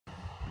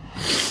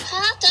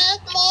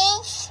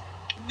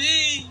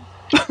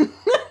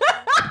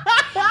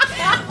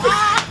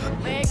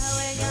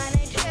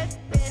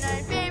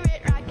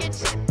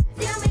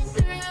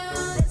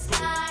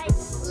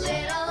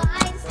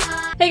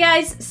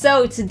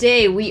So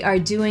today we are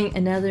doing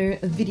another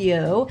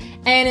video,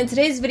 and in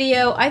today's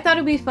video I thought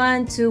it'd be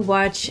fun to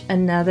watch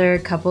another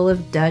couple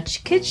of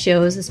Dutch kid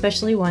shows,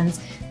 especially ones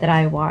that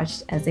I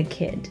watched as a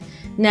kid.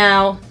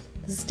 Now,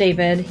 this is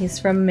David, he's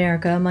from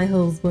America, my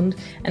husband,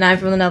 and I'm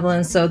from the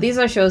Netherlands, so these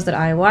are shows that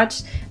I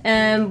watched.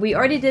 And we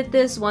already did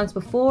this once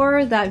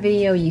before. That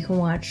video you can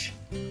watch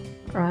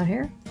right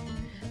here.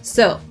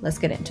 So let's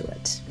get into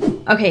it.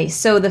 Okay,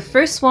 so the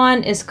first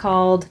one is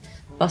called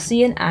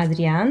Bassie and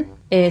Adriaan.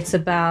 It's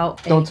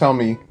about Don't tell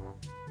me.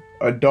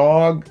 A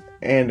dog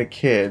and a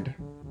kid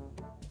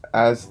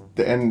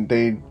and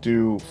they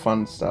do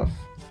fun stuff.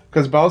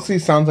 Because Bassie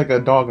sounds like a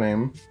dog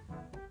name.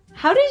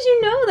 How did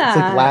you know that?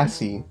 It's like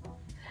Lassie.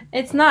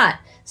 It's not.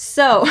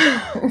 So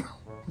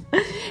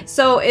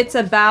so it's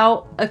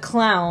about a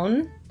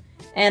clown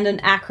and an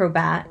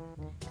acrobat,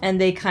 and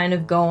they kind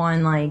of go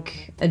on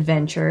like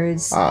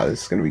adventures. Ah,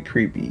 this is gonna be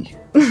creepy.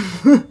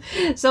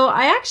 So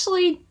I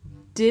actually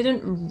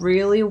didn't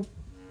really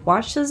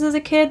watch this as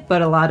a kid,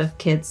 but a lot of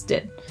kids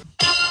did.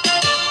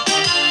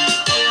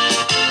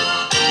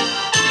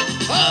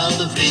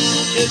 Alle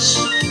vriendjes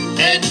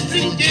en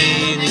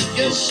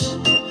vriendinnetjes,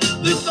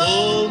 we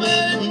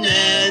komen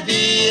er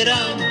weer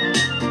aan.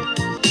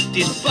 Het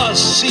is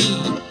Bassie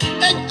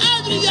en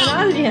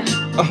Adriaan.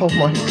 Oh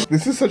my,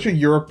 this is such a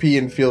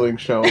European feeling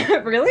show.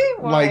 Really?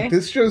 Why? Like,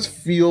 this just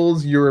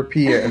feels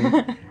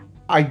European.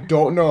 I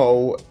don't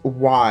know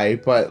why,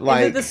 but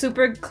like... Is it the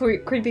super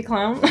creepy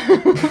clown?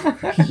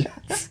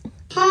 Yes.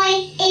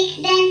 Hoi,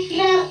 ik ben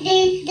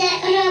de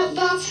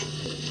robot.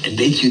 En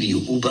weten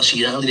jullie hoe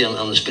Bassie en Adriaan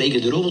aan de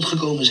sprekende robot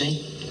gekomen zijn?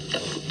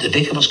 Nou, de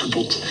wekker was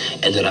kapot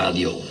en de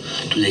radio.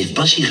 Toen heeft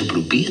Bassie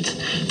geprobeerd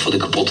van de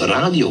kapotte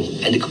radio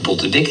en de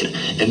kapotte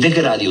wekker een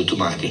wekkerradio te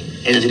maken.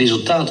 En het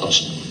resultaat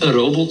was een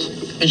robot,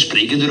 een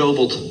sprekende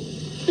robot.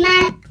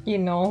 You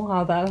know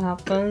how that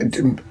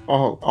happens?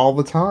 All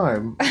the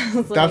time.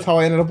 That's how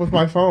I ended up with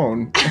my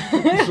phone.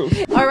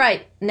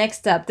 Alright,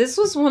 next up. This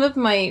was one of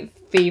my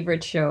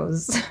favorite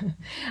shows.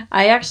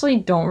 I actually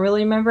don't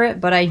really remember it,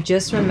 but I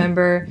just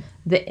remember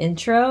the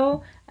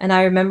intro, and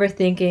I remember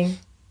thinking,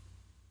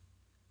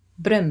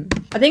 Brim.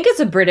 I think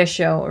it's a British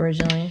show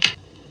originally.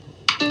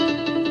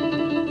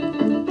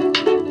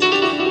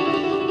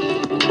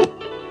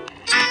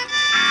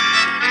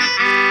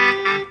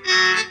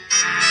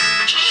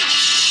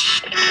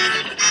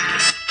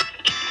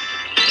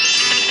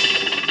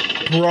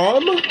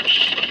 Brum?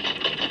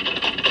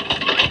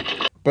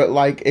 But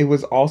like, it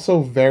was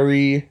also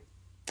very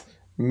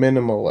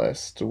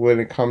minimalist when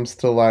it comes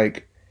to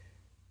like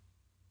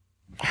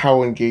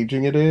how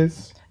engaging it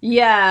is.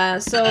 Yeah,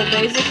 so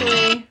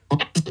basically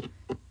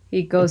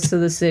he goes to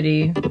the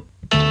city,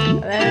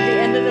 and then at the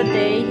end of the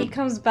day he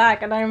comes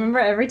back, and I remember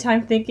every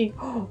time thinking,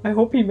 oh, I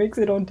hope he makes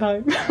it on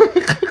time.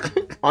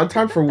 On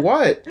time for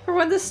what? For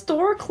when the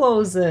store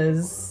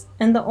closes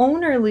and the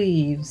owner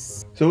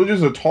leaves. So it was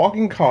just a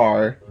talking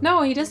car.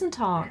 No, he doesn't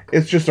talk.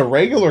 It's just a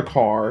regular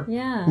car.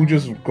 Yeah. Who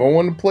just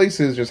going to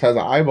places, just has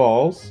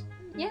eyeballs.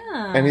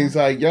 Yeah. And he's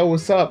like, yo,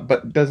 what's up?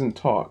 But doesn't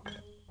talk.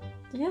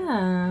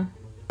 Yeah.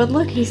 But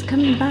look, he's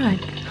coming back.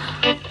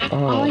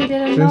 Oh, he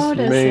didn't just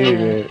notice made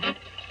it.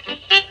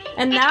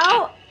 And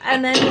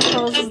then he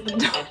closes the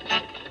door.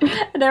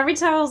 And every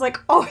time I was like,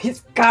 oh,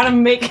 he's gotta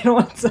make it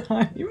on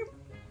time.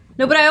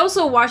 No, but I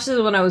also watched this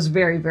when I was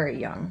very, very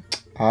young.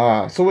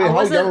 Ah, so wait,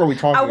 how young are we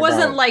talking about? I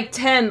wasn't like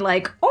 10,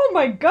 like, oh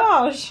my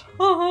gosh.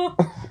 Well,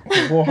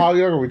 how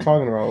young are we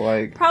talking about?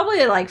 Like,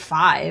 probably like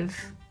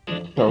 5.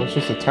 No, it's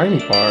just a tiny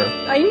car.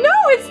 I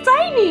know, it's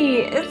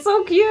tiny. It's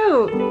so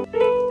cute.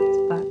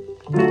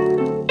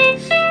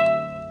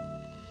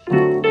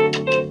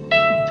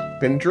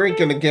 Been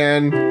drinking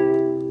again.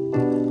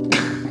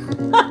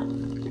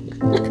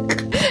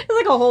 It's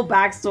like a whole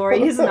backstory.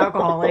 He's an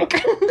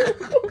alcoholic.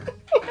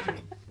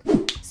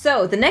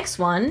 So, the next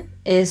one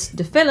is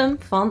the film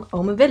van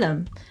Ome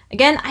Willem.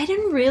 Again, I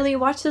didn't really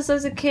watch this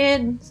as a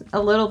kid, a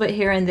little bit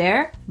here and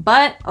there,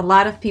 but a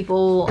lot of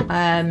people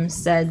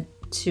said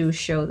to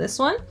show this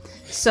one.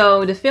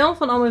 So, the film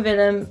van Ome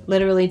Willem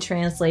literally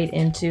translate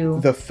into...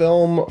 The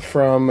film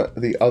from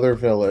the other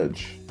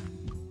village.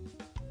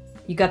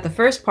 You got the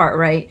first part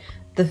right.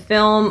 The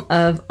film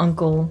of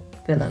Uncle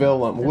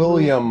Willem.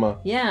 William.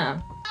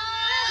 Yeah.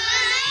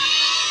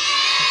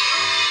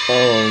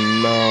 Oh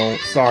no.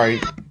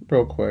 Sorry.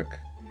 Real quick.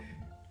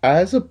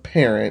 As a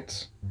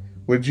parent,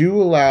 would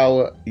you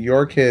allow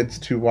your kids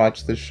to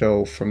watch the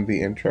show from the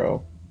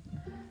intro?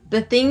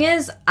 The thing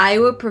is, I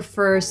would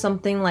prefer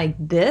something like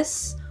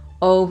this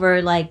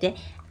over like the...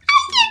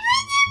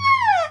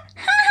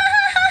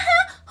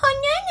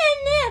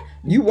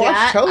 You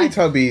watch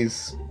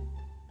Teletubbies.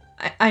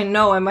 I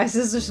know, and my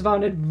sisters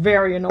found it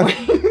very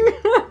annoying.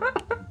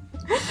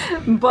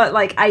 But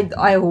like, I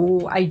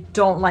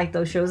don't like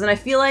those shows, and I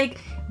feel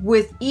like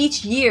with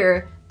each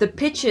year, the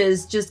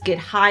pitches just get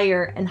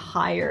higher and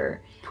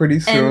higher. Pretty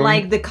soon. And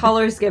like the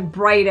colors get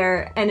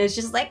brighter, and it's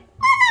just like...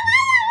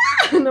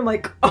 And I'm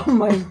like, oh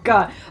my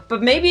god.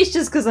 But maybe it's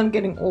just because I'm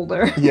getting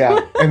older. Yeah,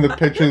 and the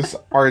pitches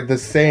are the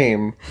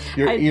same.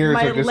 Your ears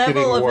are just getting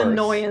worse. My level of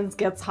annoyance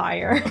gets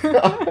higher.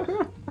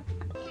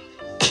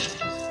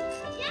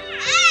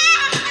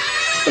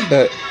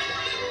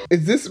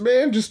 Is this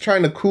man just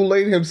trying to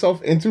Kool-Aid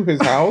himself into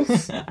his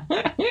house?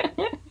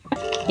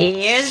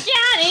 Here's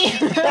Johnny.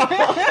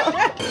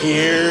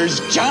 Here's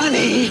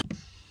Johnny.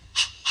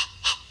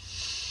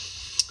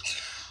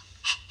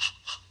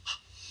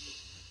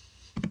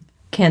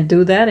 Can't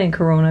do that in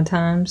Corona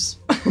times.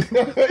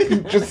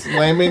 Just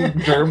slamming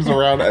germs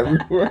around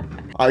everywhere.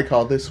 I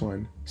call this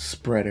one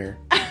Spreader.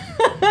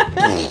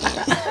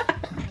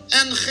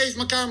 En geef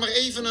elkaar maar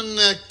even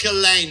een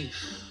klein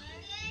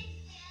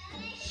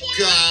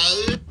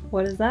kuil.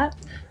 What is that?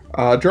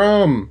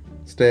 Drum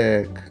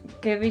stick.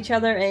 Give each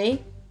other a...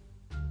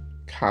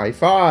 High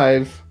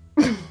five.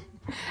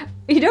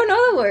 You don't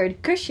know the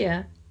word.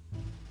 Kushya.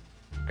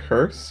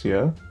 Curse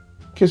ya.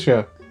 Kiss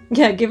ya.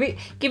 Yeah, give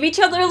each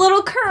other a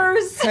little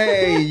curse.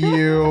 Hey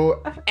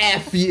you.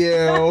 F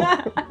you.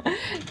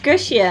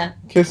 Kushya.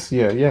 Kiss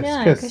ya. Yes,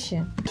 Yeah, kiss.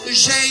 kushya.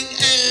 Zijn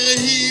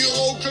hier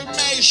ook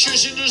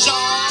meisjes in de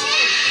zaal?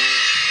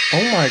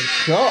 Oh my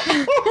god.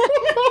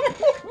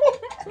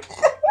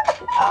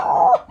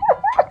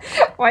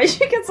 Why did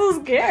you get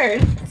so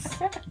scared?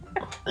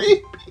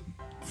 Creepy.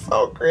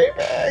 So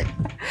creepy.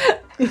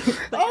 I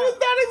was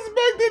not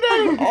expecting that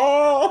at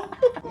all.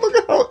 Look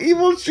at how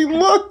evil she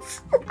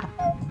looks.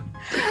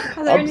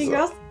 Are there any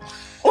girls?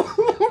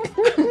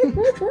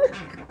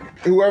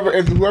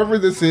 Whoever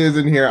this is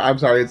in here, I'm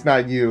sorry, it's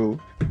not you.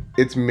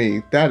 It's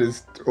me. That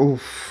is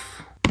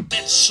oof.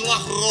 Met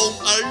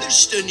slagroom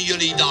lusten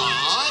jullie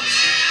dat?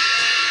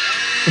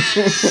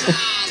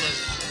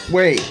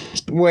 Wait.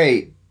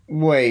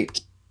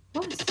 What?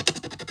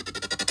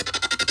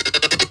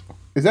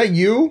 Is that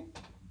you?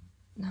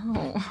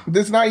 No.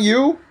 This not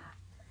you?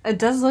 It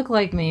does look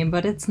like me,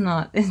 but it's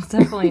not. It's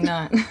definitely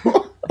not.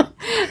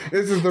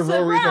 This is the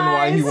real reason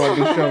why he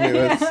wanted to show me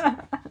this.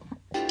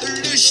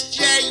 Lust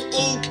jij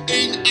ook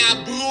een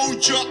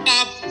broodje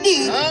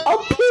apoe?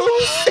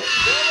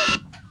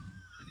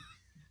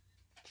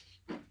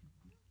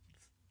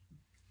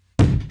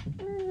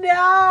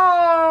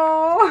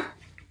 No!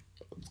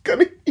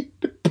 Gonna eat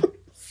the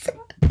pussy.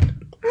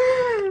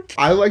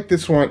 I like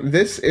this one.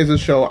 This is a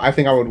show I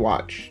think I would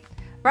watch.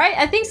 Right?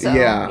 I think so.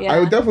 Yeah, I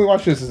would definitely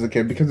watch this as a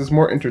kid because it's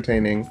more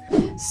entertaining.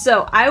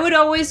 So I would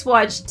always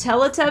watch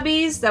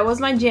Teletubbies. That was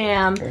my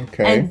jam.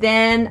 Okay. And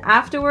then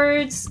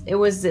afterwards, it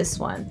was this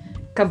one.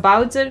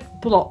 Kabouter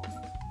Plop.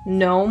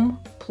 Gnome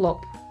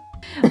Plop.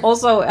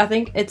 Also, I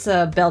think it's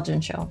a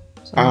Belgian show.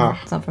 So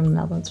it's not from the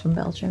Netherlands, from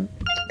Belgium.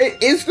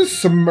 It is the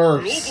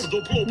Smurfs.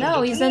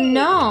 No, he's a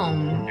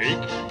gnome. Ik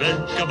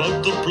ben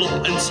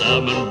kabouterplop en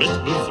samen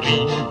met mijn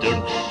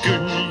vrienden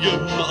kun je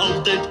me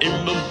altijd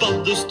in mijn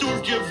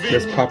paddenstoeltje vinden.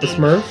 That's Papa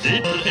Smurf.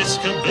 Dit is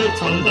gebeurd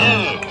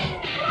vandaag.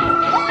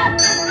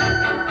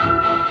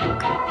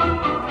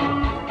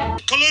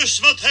 Klus,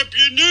 wat heb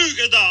je nu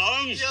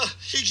gedaan? Ja,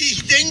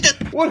 ik denk dat...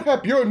 What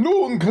have you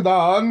nu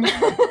gedaan? En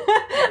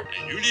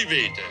jullie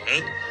weten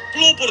het.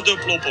 Plopperde,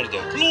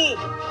 plop.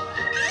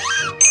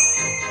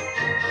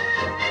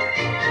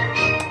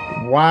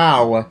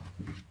 Wow.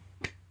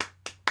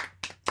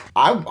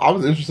 I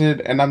was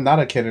interested, and I'm not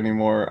a kid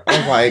anymore. I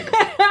was like,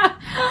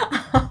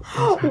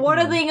 what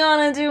are they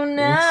gonna do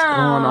now? what's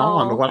going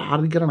on? How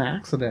did he get an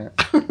accident?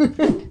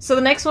 So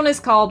the next one is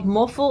called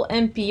Moffel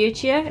en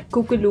Piertje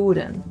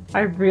Koekeloeren.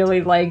 I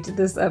really liked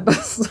this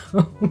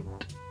episode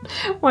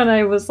when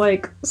I was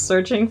like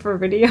searching for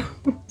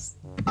videos.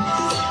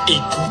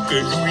 Ik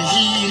koekeloer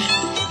hier.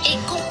 Ik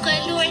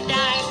koekeloer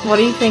daar. What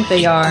do you think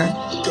they are?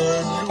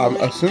 I'm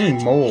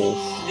assuming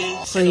moles.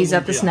 So he's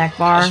at the snack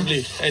bar.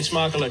 Alsjeblieft, eet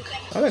smakelijk.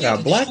 Oh, they got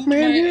a black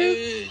man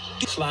here?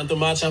 Sla een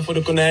tomaat aan voor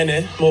de konijnen,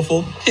 hè,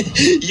 moffel.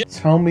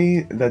 Tell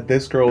me that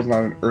this girl is not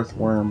an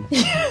earthworm.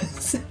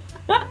 Yes.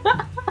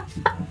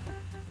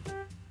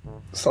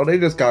 So they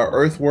just got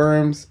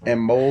earthworms and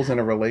moles in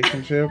a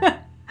relationship?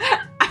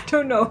 I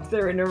don't know if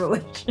they're in a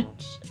relationship.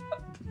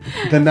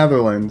 The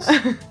Netherlands.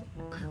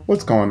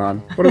 What's going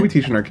on? What are we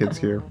teaching our kids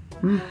here?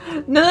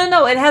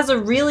 No. It has a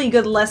really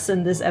good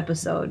lesson this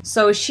episode.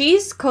 So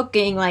she's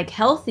cooking like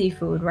healthy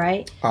food,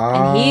 right?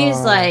 And he's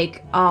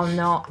like, oh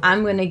no,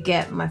 I'm gonna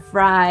get my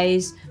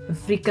fries, my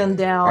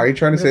frikandel. Are you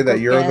trying to say that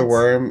you're the croquettes."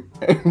 worm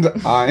and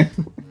I'm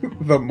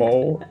the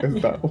mole?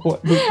 Is that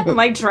what? Am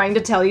I trying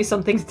to tell you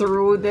something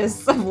through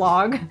this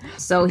vlog?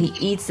 So he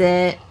eats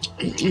it.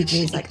 He eats it.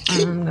 He's like,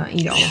 I'm gonna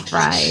eat all the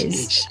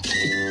fries.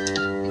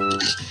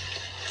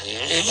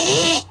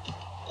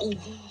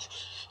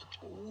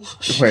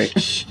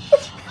 Wait.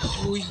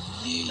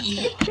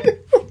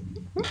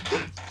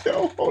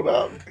 Yo, hold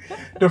up.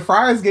 The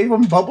fries gave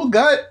him bubble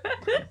gut?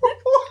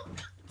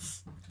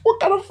 What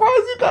kind of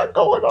fries you got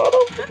going on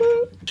over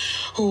there?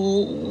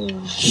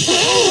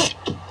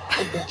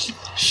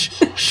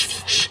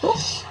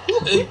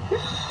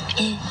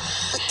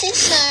 Wat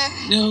is er?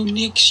 Nou,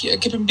 niks. Ja,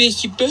 ik heb een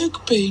beetje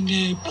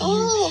buikpijn.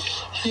 Oh,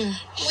 Ja.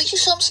 moet je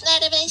soms naar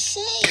de wc?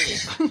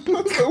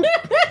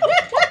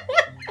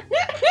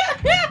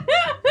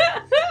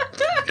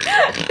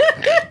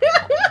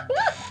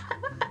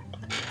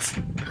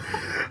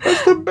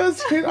 That's the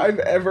best hint I've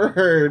ever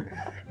heard.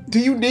 Do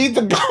you need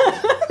to go?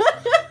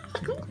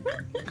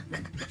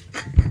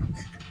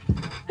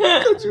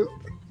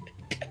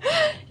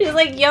 He's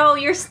like, yo,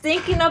 you're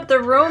stinking up the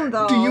room,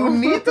 though. Do you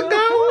need to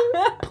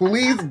go?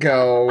 Please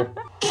go.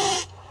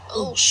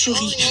 Oh, sorry.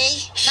 Oh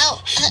nee. Nou,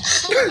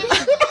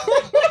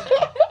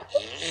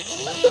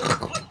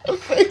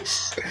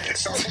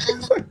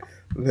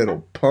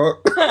 Little punk.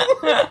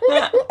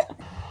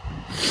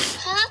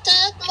 gaat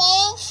het,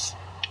 mof?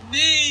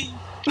 Nee.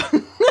 That's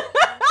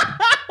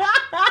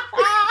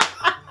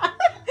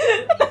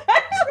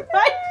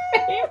my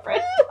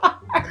favorite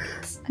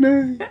part.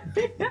 Nee.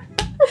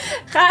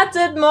 Gaat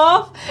het,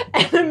 mof?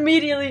 And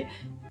immediately,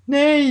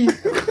 nee.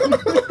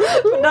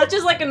 But not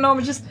just like a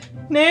normal, just,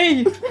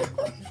 nee.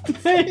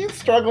 He's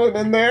struggling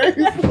in there.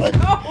 He's like,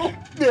 No.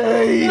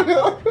 nee. Ik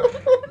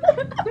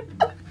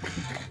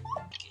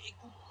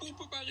moet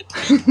poepen, maar het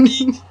lukt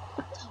niet.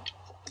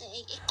 Oké,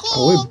 ik Oh,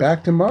 kom. it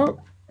backed him up.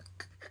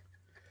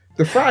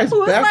 The fries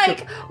backed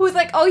him. Who's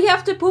like, oh, you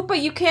have to poop, but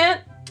you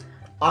can't.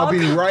 I'll be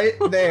right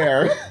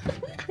there.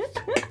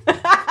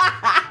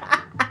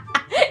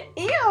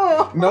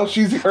 Ew. No,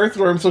 she's the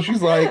earthworm, so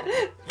she's like,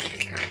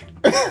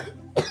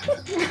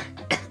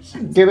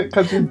 get it?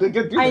 Because you dig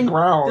it through the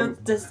ground. That's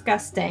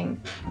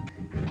disgusting.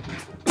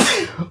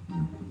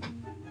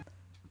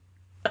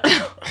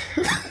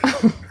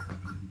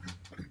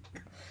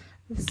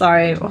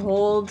 Sorry,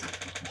 hold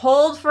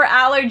for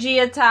allergy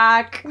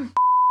attack.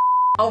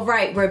 All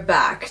right, we're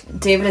back.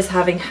 David is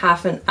having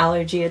half an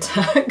allergy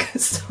attack,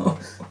 so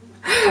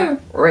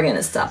we're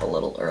gonna stop a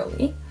little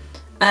early.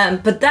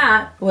 But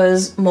that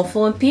was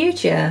Moffel en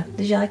Piertje.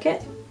 Did you like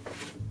it?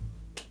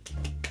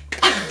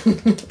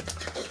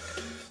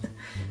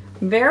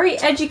 Very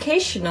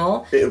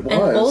educational. It was.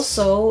 And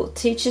also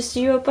teaches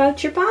you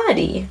about your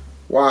body.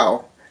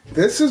 Wow.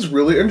 This is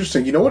really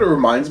interesting. You know what it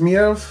reminds me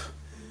of?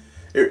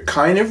 It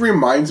kind of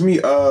reminds me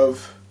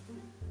of...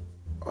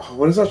 oh,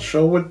 what is that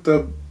show with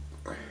the...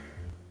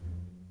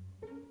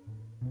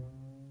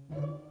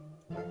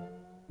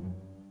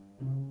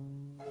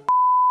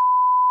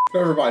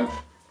 Never mind.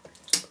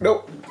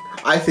 Nope.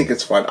 I think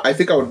it's fun. I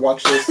think I would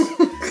watch this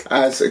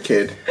as a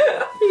kid.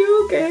 Are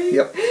you okay?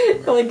 Yep.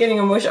 I'm like getting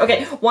emotional.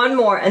 Okay, one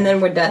more and then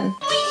we're done.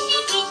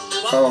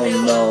 Oh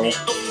no.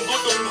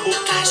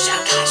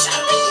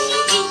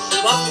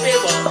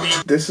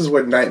 This is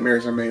what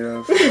nightmares are made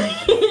of. Yeah,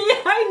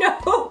 I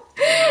know.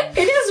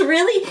 It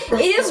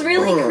is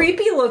really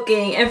creepy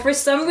looking, and for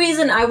some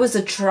reason I was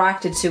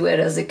attracted to it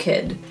as a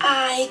kid.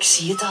 Ah, ik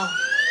zie het al.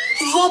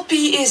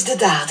 Woppie is de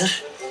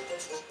dader.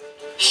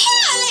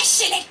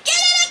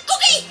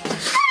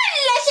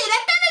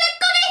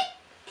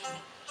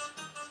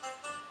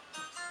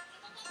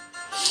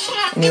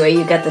 Anyway,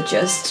 you get the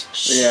gist.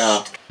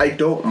 Yeah. I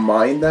don't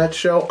mind that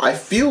show. I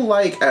feel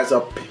like as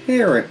a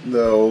parent,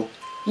 though,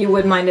 You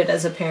would mind it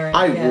as a parent.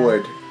 I yeah.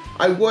 would.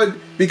 I would,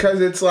 because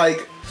it's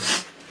like,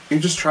 you're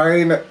just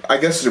trying, I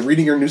guess,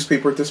 reading your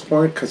newspaper at this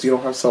point, because you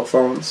don't have cell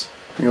phones.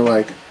 And you're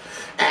like,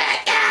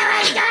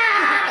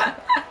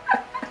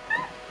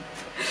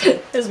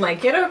 Is my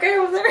kid okay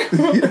over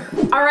there?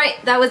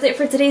 Alright, that was it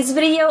for today's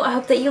video. I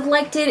hope that you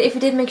liked it. If you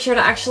did, make sure to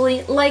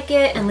actually like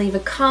it and leave a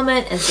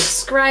comment and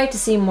subscribe to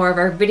see more of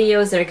our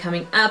videos that are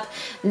coming up.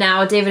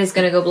 Now, David is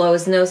going to go blow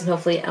his nose and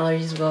hopefully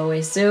allergies will go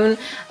away soon.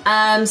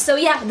 So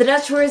yeah, the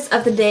Dutch words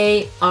of the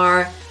day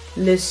are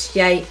lust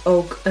jij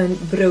ook een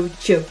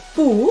broodje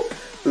poep?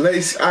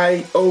 lees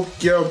jij ook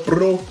je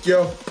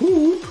broodje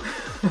poep?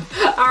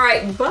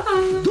 Alright,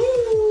 bye!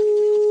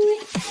 Doei!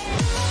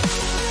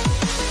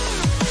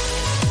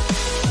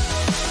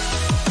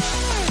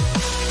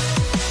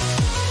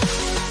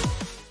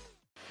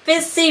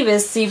 Vissy,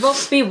 vissy,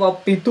 woppie,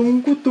 woppie,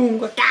 tungu,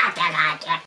 tungu, kaka.